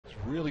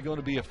really going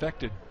to be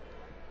affected.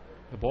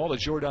 The ball that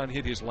Yordan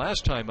hit his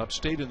last time up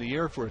stayed in the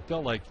air for it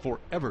felt like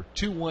forever.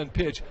 2-1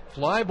 pitch.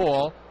 Fly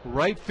ball,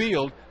 right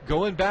field.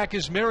 Going back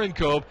is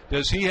Marinkov.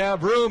 Does he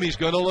have room? He's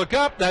going to look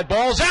up. That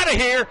ball's out of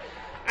here.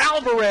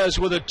 Alvarez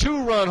with a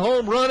 2-run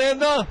home run,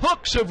 and the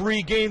Hooks have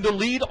regained the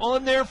lead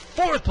on their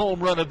 4th home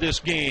run of this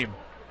game.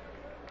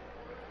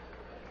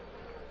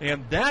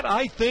 And that,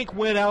 I think,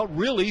 went out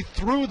really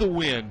through the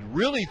wind,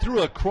 really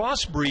through a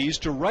cross breeze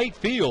to right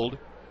field.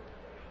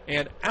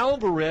 And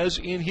Alvarez,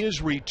 in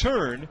his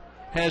return,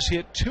 has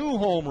hit 2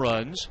 home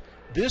runs.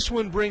 This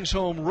one brings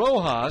home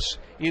Rojas.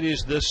 It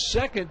is the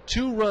second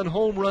 2-run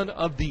home run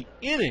of the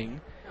inning,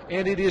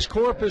 and it is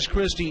Corpus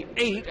Christi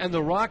 8 and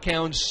the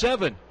RockHounds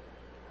 7.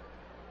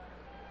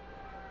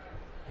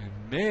 And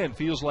man,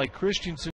 feels like Christensen